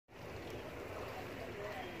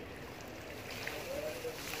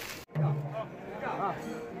Hello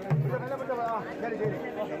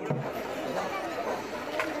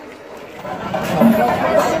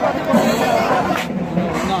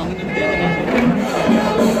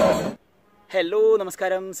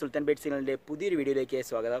നമസ്കാരം, സുൽത്താൻ ബേറ്റ് സിഗ്നലിൻ്റെ പുതിയൊരു വീഡിയോയിലേക്ക്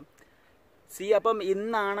സ്വാഗതം. അപ്പം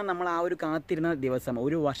ഇന്നാണ് നമ്മൾ ആ ഒരു കാത്തിരുന്ന ദിവസം,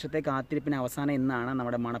 ഒരു വർഷത്തെ കാത്തിരിപ്പിന് അവസാനം ഇന്നാണ്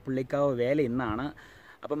നമ്മുടെ മണപ്പുള്ളിക്കാവ് വേല ഇന്നാണ്.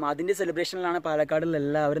 അപ്പം അതിൻ്റെ സെലിബ്രേഷനിലാണ് പാലക്കാടിൽ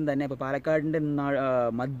എല്ലാവരും തന്നെ. അപ്പോൾ പാലക്കാടിൻ്റെ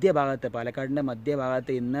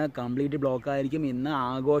മധ്യഭാഗത്ത് ഇന്ന് കംപ്ലീറ്റ് ബ്ലോക്കായിരിക്കും. ഇന്ന്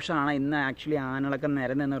ആഘോഷമാണ്. ഇന്ന് ആക്ച്വലി ആനകളൊക്കെ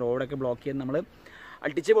നിരന്ന് റോഡൊക്കെ ബ്ലോക്ക് ചെയ്ത് നമ്മൾ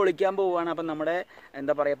അടിച്ച് പൊളിക്കാൻ പോവുകയാണ്. അപ്പം നമ്മുടെ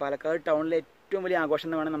എന്താ പറയുക, പാലക്കാട് ടൗണിലെ ഏറ്റവും വലിയ ആഘോഷം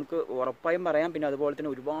എന്ന് വേണമെങ്കിൽ നമുക്ക് ഉറപ്പായും പറയാം. പിന്നെ അതുപോലെ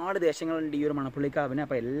തന്നെ ഒരുപാട് ദേശങ്ങളുണ്ട് ഈ ഒരു മണപ്പുള്ളിക്കാവിന്.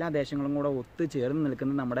 അപ്പോൾ എല്ലാ ദേശങ്ങളും കൂടെ ഒത്തുചേർന്ന്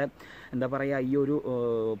നിൽക്കുന്നത് നമ്മുടെ എന്താ പറയുക ഈ ഒരു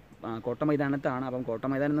കോട്ട മൈതാനത്താണ്. അപ്പം കോട്ട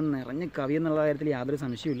മൈതാനം നിറഞ്ഞ് കവി എന്നുള്ള കാര്യത്തിൽ യാതൊരു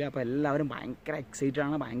സംശയമില്ല. അപ്പോൾ എല്ലാവരും ഭയങ്കര എക്സൈറ്റഡ്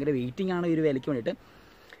ആണ്, ഭയങ്കര വെയിറ്റിംഗ് ആണ് ഈ ഒരു വേലയ്ക്ക് വേണ്ടിയിട്ട്.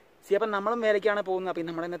 അപ്പം നമ്മളും വേലയ്ക്കാണ് പോകുന്നത്. അപ്പം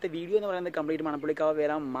നമ്മുടെ ഇന്നത്തെ വീഡിയോ എന്ന് പറയുന്നത് കംപ്ലീറ്റ് മണപ്പുള്ളിക്കാവ്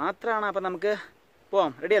വേല മാത്രമാണ്. അപ്പം നമുക്ക്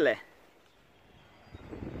പോവാം, റെഡിയല്ലേ?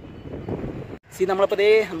 നമ്മളിപ്പോൾ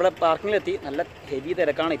നമ്മുടെ പാർക്കിങ്ങിലെത്തി. നല്ല ഹെവി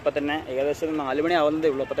തിരക്കാണ്. ഇപ്പം തന്നെ ഏകദേശം 4 മണി ആവുന്നതേ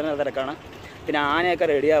ഉള്ളൂ. അപ്പോൾ തന്നെ തിരക്കാണ്. പിന്നെ ആനയൊക്കെ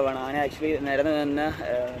റെഡി ആവുകയാണ്. ആന ആക്ച്വലി നിരന്ന് നിന്ന്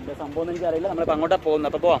എന്താ സംഭവം എന്ന് എനിക്കറിയില്ല. നമ്മളിപ്പോൾ അങ്ങോട്ടാണ്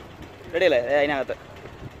പോകുന്നത്. അപ്പോൾ പോവാം, റെഡിയല്ലേ? അതിനകത്ത്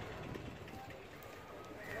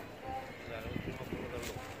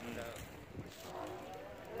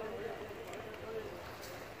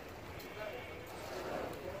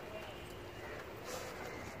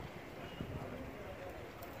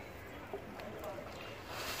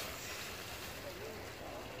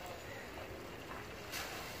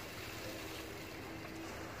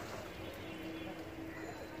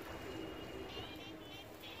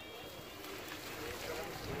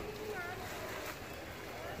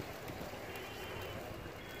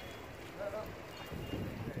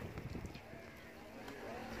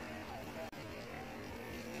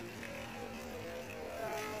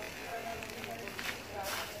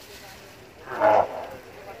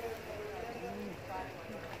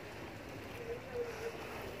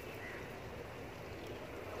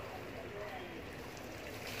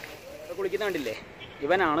കുളിക്കുന്ന കണ്ടില്ലേ?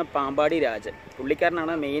 ഇവനാണ് പാമ്പാടി രാജൻ.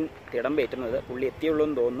 പുള്ളിക്കാരനാണ് മെയിൻ തിടം പേറ്റുന്നത്. പുള്ളി എത്തിയുള്ളൂ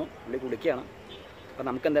എന്ന് തോന്നുന്നു. പുള്ളി കുളിക്കുകയാണ്. അപ്പോൾ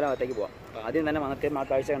നമുക്ക് എന്തായാലും അകത്തേക്ക് പോകാം. അപ്പോൾ ആദ്യം തന്നെ വന്നത്തെ ആ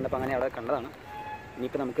കാഴ്ച കണ്ടപ്പോൾ അങ്ങനെ അവിടെ കണ്ടതാണ്.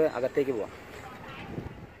 ഇനിയിപ്പോൾ നമുക്ക് അകത്തേക്ക് പോകാം.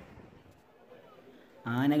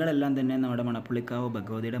 ആനകളെല്ലാം തന്നെ നമ്മുടെ മണപ്പുള്ളിക്കാവ്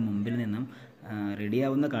ഭഗവതിയുടെ മുമ്പിൽ നിന്നും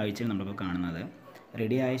റെഡിയാവുന്ന കാഴ്ചയാണ് നമ്മളിപ്പോൾ കാണുന്നത്.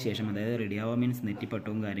 റെഡിയായ ശേഷം, അതായത് റെഡിയാവുക മീൻസ്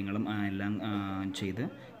നെറ്റിപ്പട്ടവും കാര്യങ്ങളും എല്ലാം ചെയ്ത്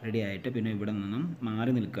റെഡിയായിട്ട് പിന്നെ ഇവിടെ നിന്നും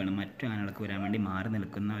മാറി നിൽക്കുകയാണ്. മറ്റു ആനകൾക്ക് വരാൻ വേണ്ടി മാറി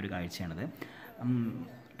നിൽക്കുന്ന ഒരു കാഴ്ചയാണത്.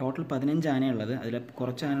 ടോട്ടൽ 15 ആനയുള്ളത്. അതിൽ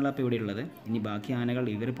കുറച്ച് ആനകളപ്പോൾ ഇവിടെ ഉള്ളത്. ഇനി ബാക്കി ആനകൾ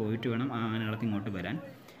ഇവർ പോയിട്ട് വേണം ആ ആനകൾക്ക് ഇങ്ങോട്ട് വരാൻ.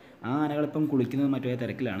 ആ ആനകളിപ്പം കുളിക്കുന്നത് മറ്റേ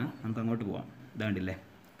തിരക്കിലാണ്. നമുക്ക് അങ്ങോട്ട് പോകാം. ഇതാണ്ടില്ലേ,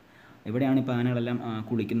 ഇവിടെയാണ് ഇപ്പോൾ ആനകളെല്ലാം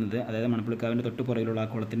കുളിക്കുന്നത്. അതായത് മണപ്പുള്ളിക്കാവിൻ്റെ തൊട്ട് പുറകിലുള്ള ആ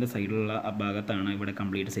കുളത്തിൻ്റെ സൈഡിലുള്ള ആ ഭാഗത്താണ് ഇവിടെ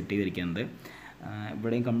കംപ്ലീറ്റ് സെറ്റ് ചെയ്തിരിക്കുന്നത്.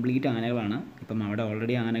 ഇവിടെയും കംപ്ലീറ്റ് ആനകളാണ്. ഇപ്പം അവിടെ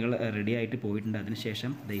ഓൾറെഡി ആനകൾ റെഡി ആയിട്ട് പോയിട്ടുണ്ട്.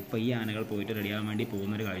 അതിനുശേഷം ഇപ്പോൾ ഈ ആനകൾ പോയിട്ട് റെഡിയാകാൻ വേണ്ടി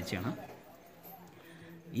പോകുന്നൊരു കാഴ്ചയാണ്.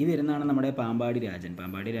 ഈ വരുന്നതാണ് നമ്മുടെ പാമ്പാടി രാജൻ.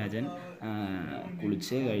 പാമ്പാടി രാജൻ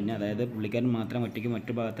കുളിച്ച് കഴിഞ്ഞ്, അതായത് പുള്ളിക്കാരൻ മാത്രം ഒറ്റയ്ക്ക്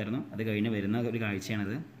മറ്റു ഭാഗത്തായിരുന്നു. അത് കഴിഞ്ഞ് വരുന്ന ഒരു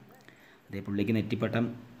കാഴ്ചയാണിത്. അതേ പുള്ളിക്ക് നെറ്റിപ്പട്ടം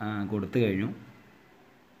കൊടുത്തു കഴിഞ്ഞു.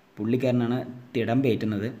 പുള്ളിക്കാരനാണ് തിടം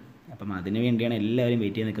പേറ്റുന്നത്. അപ്പം അതിനു വേണ്ടിയാണ് എല്ലാവരും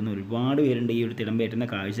വെയിറ്റ് ചെയ്ത് നിൽക്കുന്നത്. ഒരുപാട് പേരുണ്ട് ഈ ഒരു തിടം പേറ്റുന്ന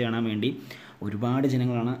കാഴ്ച കാണാൻ വേണ്ടി. ഒരുപാട്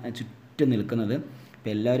ജനങ്ങളാണ് ചുറ്റും നിൽക്കുന്നത്.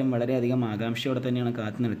 അപ്പോൾ എല്ലാവരും വളരെയധികം ആകാംക്ഷയോടെ തന്നെയാണ്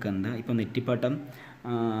കാത്തു നിൽക്കുന്നത്. ഇപ്പോൾ നെറ്റിപ്പട്ടം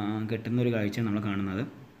കെട്ടുന്നൊരു കാഴ്ചയാണ് നമ്മൾ കാണുന്നത്.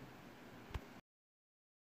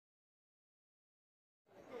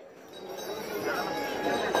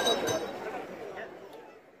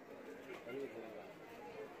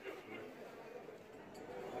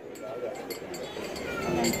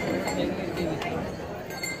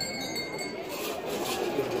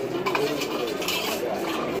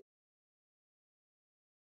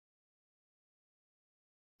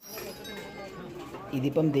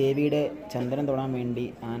 ഇതിപ്പം ദേവിയുടെ ചന്ദനം തൊടാൻ വേണ്ടി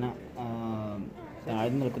ആന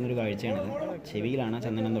താഴ്ന്നു നിൽക്കുന്നൊരു കാഴ്ചയാണിത്. ചെവിയിലാണ്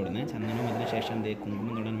ചന്ദനം തൊടുന്നത്. ചന്ദനം അതിന് ശേഷം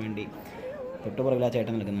കുങ്കുമം തൊടാൻ വേണ്ടി തൊട്ടുപുറകിൽ ആ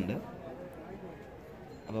ചേട്ടൻ നിൽക്കുന്നുണ്ട്.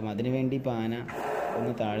 അപ്പം അതിനു വേണ്ടി ഇപ്പോൾ ആന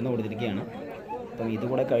ഒന്ന് താഴ്ന്നു കൊടുത്തിരിക്കുകയാണ്. അപ്പം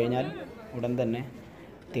ഇതുകൂടെ കഴിഞ്ഞാൽ ഉടൻ തന്നെ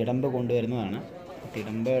തിടമ്പ് കൊണ്ടുവരുന്നതാണ്.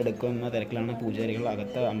 തിടമ്പ് എടുക്കുന്ന തിരക്കിലാണ് പൂജാരികൾ.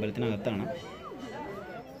 അമ്പലത്തിനകത്താണ്.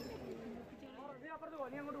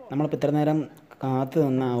 നമ്മളിപ്പോൾ ഇത്ര നേരം കാത്തു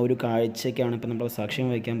നിന്ന ആ ഒരു കാഴ്ചയ്ക്കാണ് ഇപ്പോൾ നമ്മൾ സാക്ഷ്യം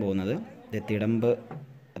വഹിക്കാൻ പോകുന്നത്. തിടമ്പ്,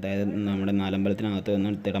 അതായത് നമ്മുടെ നാലമ്പലത്തിനകത്ത്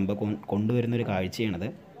നിന്ന് തിടമ്പ് കൊണ്ടുവരുന്നൊരു കാഴ്ചയാണത്.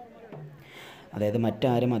 അതായത്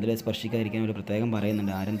മറ്റാരും അതിൽ സ്പർശിക്കാതിരിക്കാൻ ഒരു പ്രത്യേകം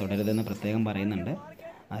പറയുന്നുണ്ട്. ആരും തൊടരുതെന്ന് പ്രത്യേകം പറയുന്നുണ്ട്.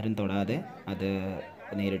 ആരും തൊടാതെ അത്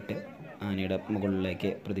നേരിട്ട് ആനയുടെ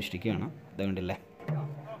മുകളിലേക്ക് പ്രതിഷ്ഠിക്കുകയാണ്. ഇത് കണ്ടില്ലേ,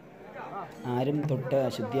 ആരും തൊട്ട്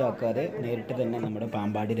അശുദ്ധിയാക്കാതെ നേരിട്ട് തന്നെ നമ്മുടെ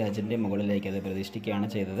പാമ്പാടി രാജൻ്റെ മുകളിലേക്ക് അത് പ്രതിഷ്ഠിക്കുകയാണ്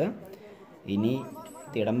ചെയ്തത്. ഇനി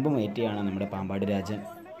തിടമ്പുമേറ്റിയാണ് നമ്മുടെ പാമ്പാടി രാജൻ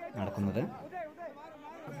നടക്കുന്നത്.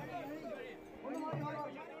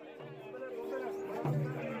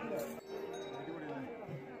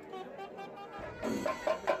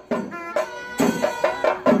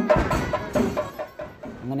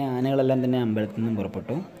 അങ്ങനെ ആനകളെല്ലാം തന്നെ അമ്പലത്തിൽ നിന്നും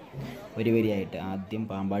പുറപ്പെട്ടു. ഒരു വരിയായിട്ട് ആദ്യം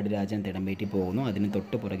പാമ്പാടി രാജൻ തിടമ്പേറ്റി പോകുന്നു, അതിന്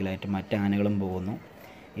തൊട്ട് പുറകിലായിട്ട് മറ്റ് ആനകളും പോകുന്നു.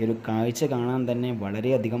 ഈ ഒരു കാഴ്ച കാണാൻ തന്നെ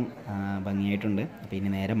വളരെയധികം ഭംഗിയായിട്ടുണ്ട്. അപ്പോൾ ഇനി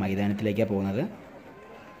നേരെ മൈതാനത്തിലേക്കാണ് പോകുന്നത്.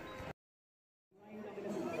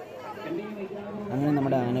 അങ്ങനെ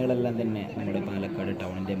നമ്മുടെ ആനകളെല്ലാം തന്നെ നമ്മുടെ പാലക്കാട്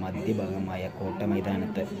ടൗണിൻ്റെ മധ്യഭാഗമായ കോട്ട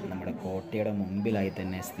മൈതാനത്ത് നമ്മുടെ കോട്ടയുടെ മുമ്പിലായി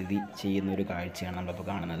തന്നെ സ്ഥിതി ചെയ്യുന്നൊരു കാഴ്ചയാണ് നമ്മളിപ്പോൾ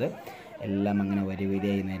കാണുന്നത്. എല്ലാം അങ്ങനെ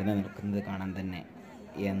വരിവരിയായി നിരന്ന് നിൽക്കുന്നത് കാണാൻ തന്നെ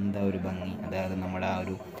എന്താ ഒരു ഭംഗി. അതായത് നമ്മുടെ ആ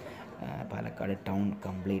ഒരു പാലക്കാട് ടൗൺ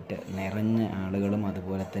കംപ്ലീറ്റ് നിറഞ്ഞ ആളുകളും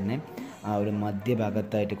അതുപോലെ തന്നെ ആ ഒരു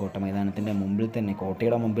മധ്യഭാഗത്തായിട്ട് കോട്ട മൈതാനത്തിൻ്റെ മുമ്പിൽ തന്നെ,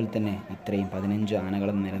 കോട്ടയുടെ മുമ്പിൽ തന്നെ ഇത്രയും 15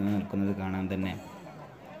 ആനകളും നിരന്ന് നിൽക്കുന്നത് കാണാൻ തന്നെ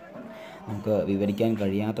നമുക്ക് വിവരിക്കാൻ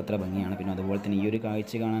കഴിയാത്തത്ര ഭംഗിയാണ്. പിന്നെ അതുപോലെ തന്നെ ഈ ഒരു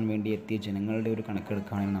കാഴ്ച കാണാൻ വേണ്ടി എത്തിയ ജനങ്ങളുടെ ഒരു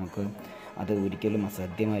കണക്കെടുക്കുകയാണെങ്കിൽ നമുക്ക് അത് ഒരിക്കലും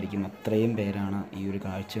അസാധ്യമായിരിക്കും. അത്രയും പേരാണ് ഈ ഒരു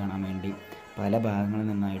കാഴ്ച കാണാൻ വേണ്ടി പല ഭാഗങ്ങളിൽ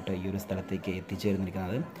നിന്നായിട്ട് ഈ ഒരു സ്ഥലത്തേക്ക്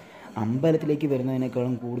എത്തിച്ചേർന്നിരിക്കുന്നത്. അമ്പലത്തിലേക്ക്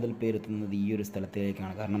വരുന്നതിനേക്കാളും കൂടുതൽ പേരെത്തുന്നത് ഈ ഒരു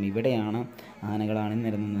സ്ഥലത്തേക്കാണ്. കാരണം ഇവിടെയാണ് ആനകൾ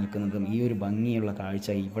അണിനിരന്ന് നിൽക്കുന്നതും ഈ ഒരു ഭംഗിയുള്ള കാഴ്ച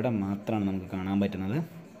ഇവിടെ മാത്രമാണ് നമുക്ക് കാണാൻ പറ്റുന്നത്.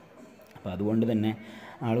 അപ്പോൾ അതുകൊണ്ട് തന്നെ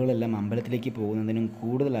ആളുകളെല്ലാം അമ്പലത്തിലേക്ക് പോകുന്നതിനും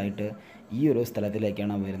കൂടുതലായിട്ട് ഈ ഒരു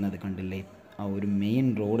സ്ഥലത്തിലേക്കാണ് വരുന്നത്. കണ്ടില്ലേ, ആ ഒരു മെയിൻ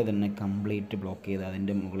റോഡ് തന്നെ കംപ്ലീറ്റ് ബ്ലോക്ക് ചെയ്ത്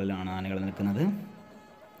അതിൻ്റെ മുകളിലാണ് ആനകൾ നിൽക്കുന്നത്.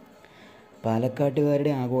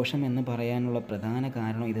 പാലക്കാട്ടുകാരുടെ ആഘോഷം എന്ന് പറയാനുള്ള പ്രധാന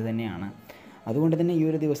കാരണം ഇത് തന്നെയാണ്. അതുകൊണ്ട് തന്നെ ഈ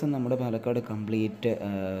ഒരു ദിവസം നമ്മുടെ പാലക്കാട് കംപ്ലീറ്റ്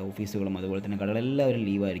ഓഫീസുകളും അതുപോലെ തന്നെ കടകളെല്ലാവരും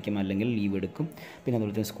ലീവായിരിക്കും, അല്ലെങ്കിൽ ലീവ് എടുക്കും. പിന്നെ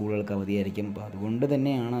അതുപോലെ തന്നെ സ്കൂളുകൾക്ക് അവധിയായിരിക്കും. അപ്പോൾ അതുകൊണ്ട്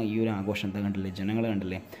തന്നെയാണ് ഈ ഒരു ആഘോഷം കണ്ടില്ലേ, ജനങ്ങൾ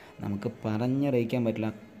കണ്ടില്ലേ, നമുക്ക് പറഞ്ഞറിയിക്കാൻ പറ്റില്ല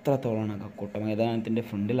അത്രത്തോളമാണ്. കോട്ട മൈതാനത്തിൻ്റെ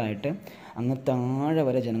ഫ്രണ്ടിലായിട്ട് അങ്ങ് താഴെ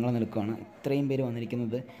വരെ ജനങ്ങൾ നിൽക്കുകയാണ്. ഇത്രയും പേര്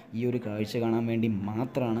വന്നിരിക്കുന്നത് ഈ ഒരു കാഴ്ച കാണാൻ വേണ്ടി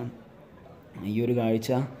മാത്രമാണ്. ഈ ഒരു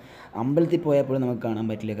കാഴ്ച അമ്പലത്തിൽ പോയപ്പോഴും നമുക്ക് കാണാൻ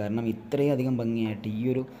പറ്റില്ല. കാരണം ഇത്രയും അധികം ഭംഗിയായിട്ട് ഈ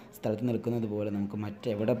ഒരു സ്ഥലത്ത് നിൽക്കുന്നത് പോലെ നമുക്ക്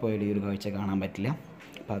മറ്റെവിടെ പോയാലും ഈ ഒരു കാഴ്ച കാണാൻ പറ്റില്ല.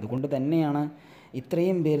 അപ്പോൾ അതുകൊണ്ട് തന്നെയാണ്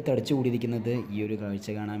ഇത്രയും പേര് തടിച്ചു കൂടിയിരിക്കുന്നത് ഈ ഒരു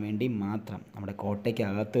കാഴ്ച കാണാൻ വേണ്ടി മാത്രം. നമ്മുടെ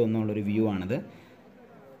കോട്ടയ്ക്കകത്ത് നിന്നുള്ളൊരു വ്യൂ ആണിത്.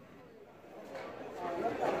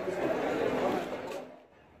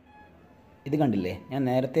 ഇത് കണ്ടില്ലേ, ഞാൻ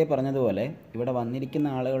നേരത്തെ പറഞ്ഞതുപോലെ ഇവിടെ വന്നിരിക്കുന്ന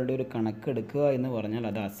ആളുകളുടെ ഒരു കണക്കെടുക്കുക എന്ന് പറഞ്ഞാൽ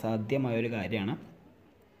അത് അസാധ്യമായൊരു കാര്യമാണ്.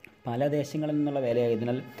 പല ദേശങ്ങളിൽ നിന്നുള്ള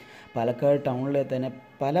വേലയായതിനാൽ പാലക്കാട് ടൗണിലെ തന്നെ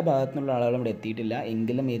പല ഭാഗത്തു നിന്നുള്ള ആളുകളും ഇവിടെ എത്തിയിട്ടില്ല.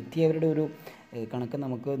 എങ്കിലും എത്തിയവരുടെ ഒരു കണക്ക്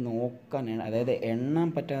നമുക്ക് നോക്കാൻ, അതായത് എണ്ണാൻ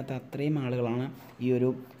പറ്റാത്ത അത്രയും ആളുകളാണ് ഈ ഒരു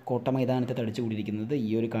കോട്ട മൈതാനത്ത് തടിച്ചു കൂടിയിരിക്കുന്നത്.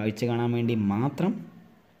 ഈ ഒരു കാഴ്ച കാണാൻ വേണ്ടി മാത്രം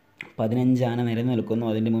 15 ആന നിരന്ന് നിൽക്കുന്നു.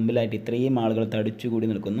 അതിൻ്റെ മുമ്പിലായിട്ട് ഇത്രയും ആളുകൾ തടിച്ചു കൂടി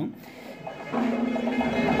നിൽക്കുന്നു.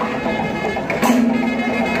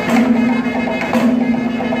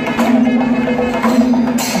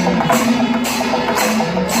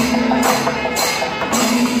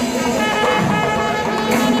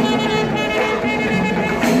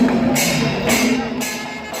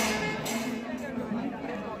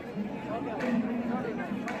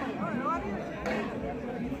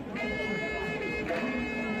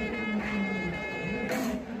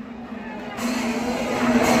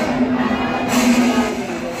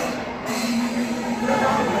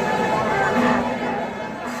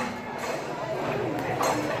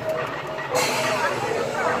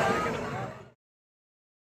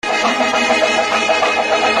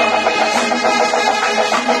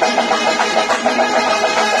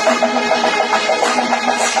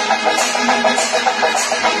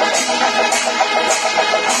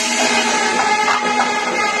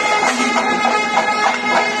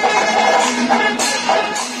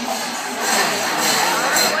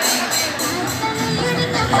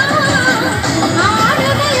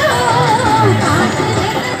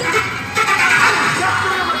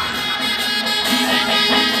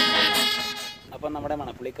 അപ്പം നമ്മുടെ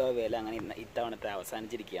മണപ്പുള്ളിക്കാവ് വേല അങ്ങനെ ഇത്തവണത്തെ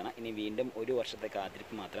അവസാനിച്ചിരിക്കുകയാണ്. ഇനി വീണ്ടും ഒരു വർഷത്തെ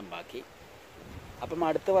കാത്തിരിപ്പ് മാത്രം ബാക്കി. അപ്പം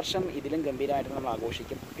അടുത്ത വർഷം ഇതിലും ഗംഭീരമായിട്ട് നമ്മൾ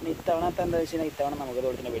ആഘോഷിക്കും. പിന്നെ ഇത്തവണത്തെ എന്താ വെച്ച് കഴിഞ്ഞാൽ ഇത്തവണ നമുക്ക്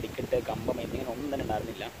അതുപോലെ തന്നെ വെടിക്കെട്ട്, കമ്പം എന്നിങ്ങനെ ഒന്നും തന്നെ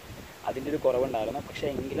ഉണ്ടായിരുന്നില്ല. അതിൻ്റെ ഒരു കുറവുണ്ടായിരുന്നു. പക്ഷേ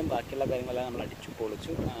എങ്കിലും ബാക്കിയുള്ള കാര്യങ്ങളെല്ലാം നമ്മൾ അടിച്ചു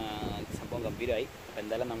പൊളിച്ചു. സംഭവം ഗംഭീരമായി. അപ്പോൾ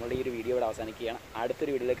എന്തായാലും നമ്മുടെ ഈ ഒരു വീഡിയോ ഇവിടെ അവസാനിക്കുകയാണ്.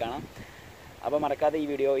 അടുത്തൊരു വീഡിയോയിൽ കാണാം. അപ്പോൾ മറക്കാതെ ഈ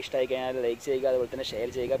വീഡിയോ ഇഷ്ടമായി കഴിഞ്ഞാൽ ലൈക്ക് ചെയ്യുക, അതുപോലെ തന്നെ ഷെയർ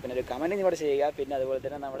ചെയ്യുക, പിന്നെ ഒരു കമൻറ്റ് ഇവിടെ ചെയ്യുക. പിന്നെ അതുപോലെ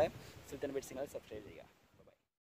തന്നെ നമ്മുടെ സുൽത്താൻ ബിറ്റ്സിങ്ങൾ സബ്സ്ക്രൈബ് ചെയ്യുക.